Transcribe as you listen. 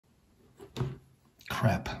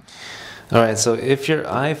crap. Alright, so if your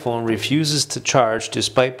iPhone refuses to charge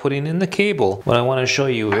despite putting in the cable, what I want to show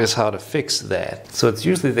you is how to fix that. So it's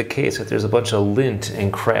usually the case that there's a bunch of lint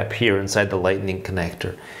and crap here inside the lightning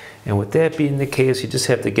connector. And with that being the case, you just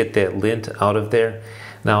have to get that lint out of there.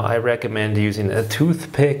 Now I recommend using a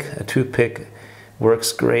toothpick. A toothpick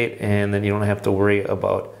works great, and then you don't have to worry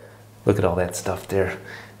about, look at all that stuff there.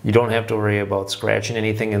 You don't have to worry about scratching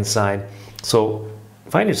anything inside. So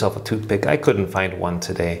find yourself a toothpick. I couldn't find one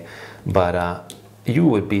today. But you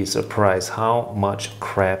would be surprised how much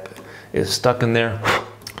crap is stuck in there.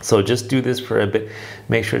 So just do this for a bit.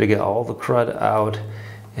 Make sure to get all the crud out,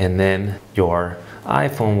 and then your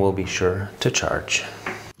iPhone will be sure to charge.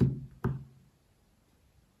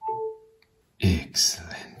 Excellent.